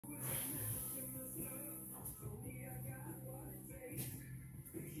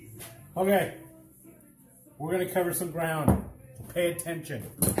Okay, we're going to cover some ground, so pay attention.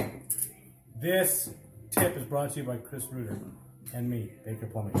 This tip is brought to you by Chris Reuter and me, Baker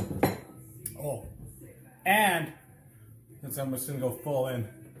Plumbing. Oh, and since I'm just going to go full in,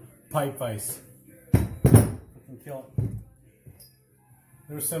 pipe vise. Freaking kill it.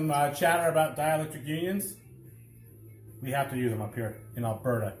 There was some chatter about dielectric unions. We have to use them up here in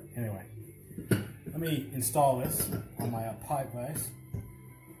Alberta. Anyway, let me install this on my pipe vise.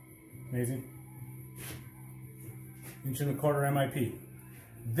 Amazing. 1.25 MIP.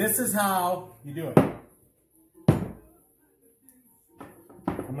 This is how you do it. I'm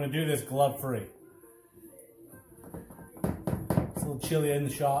going to do this glove free. It's a little chilly in the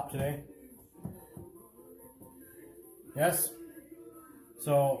shop today. Yes?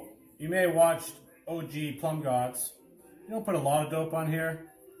 So, you may have watched OG Plum Gods. You don't put a lot of dope on here.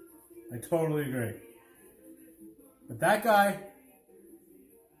 I totally agree. But that guy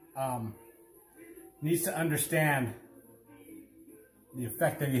needs to understand the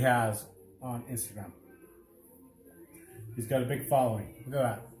effect that he has on Instagram. He's got a big following. Look at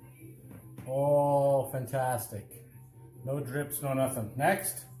that. Oh, fantastic. No drips, no nothing.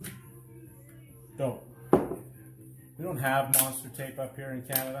 Next. Dope. We don't have monster tape up here in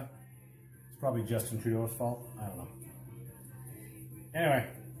Canada. It's probably Justin Trudeau's fault. I don't know. Anyway.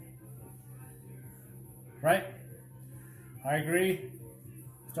 Right? I agree.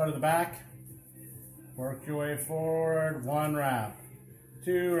 Start at the back. Work your way forward. 1 wrap.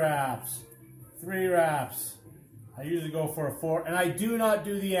 2 wraps. 3 wraps. I usually go for a 4. And I do not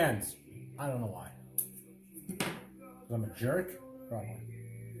do the ends. I don't know why. Because I'm a jerk? Probably.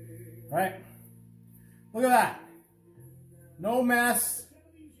 Right? Look at that. No mess.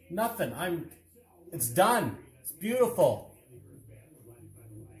 Nothing. It's done. It's beautiful.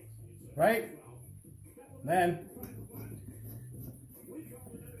 Right? Then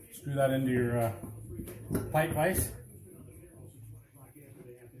screw that into your pipe vise.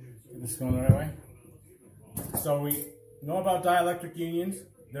 Get this going the right way. So we know about dielectric unions.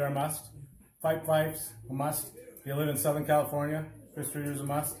 They're a must. Pipe pipes, a must. If you live in Southern California, Chris Reuter's a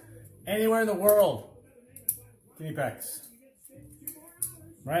must. Anywhere in the world, guinea pigs.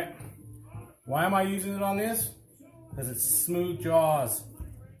 Right? Why am I using it on this? Because it's smooth jaws.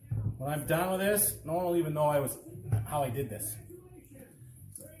 When I'm done with this, no one will even know how I did this.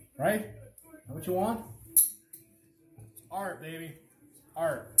 Right? Is that what you want? It's art, baby. It's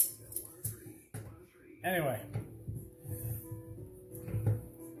art. Anyway.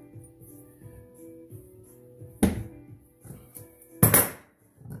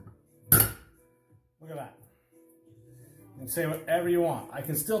 Look at that. You can say whatever you want. I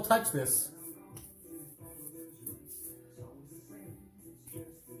can still touch this.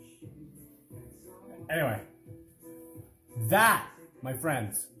 Anyway, that, my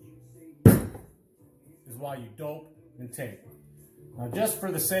friends, is why you dope and tape. Now, just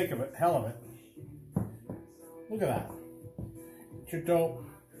for the sake of it, hell of it, look at that. Your dope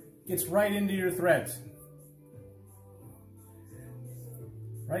gets right into your threads.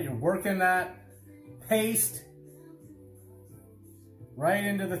 Right, you're working that paste right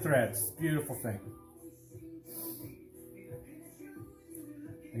into the threads. Beautiful thing.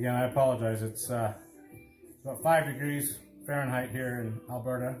 Again, I apologize. It's about 5 degrees Fahrenheit here in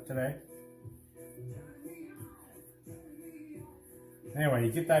Alberta today. Anyway,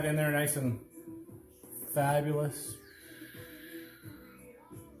 you get that in there nice and fabulous.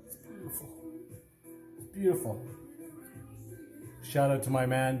 It's beautiful. It's beautiful. Shout out to my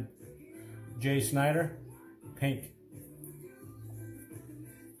man, Jay Snyder. Pink.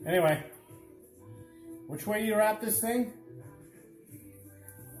 Anyway, which way do you wrap this thing?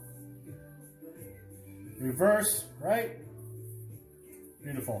 Reverse, right?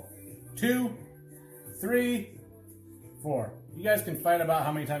 Beautiful. 2, 3, 4. You guys can fight about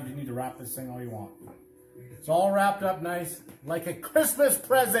how many times you need to wrap this thing all you want. It's all wrapped up nice, like a Christmas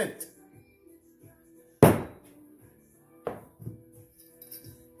present.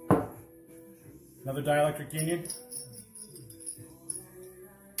 Another dielectric union,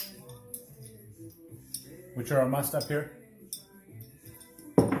 which are a must up here.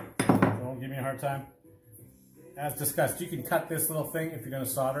 Don't give me a hard time. As discussed, you can cut this little thing if you're going to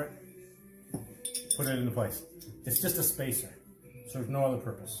solder it. Put it into place. It's just a spacer. Serves no other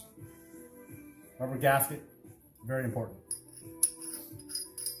purpose. Rubber gasket, very important.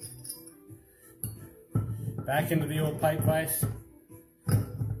 Back into the old pipe vise.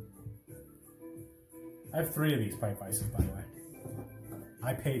 I have 3 of these pipe vices, by the way.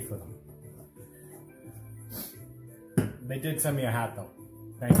 I paid for them. They did send me a hat, though.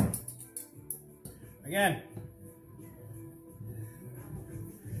 Thank you. Again,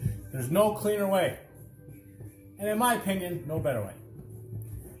 There's no cleaner way. And in my opinion, no better way.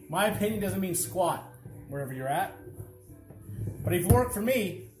 My opinion doesn't mean squat wherever you're at. But if you work for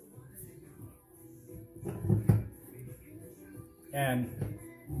me, and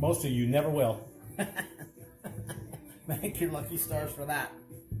most of you never will, thank your lucky stars for that.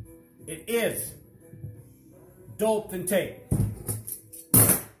 It is doped and taped.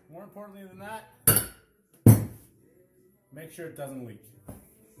 More importantly than that, make sure it doesn't leak.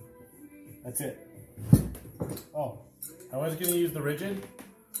 That's it. Oh, I was going to use the rigid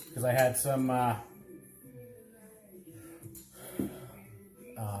because I had some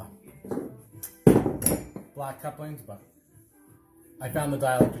black couplings, but I found the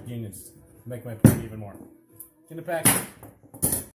dielectric unions to make my point even more. In the package.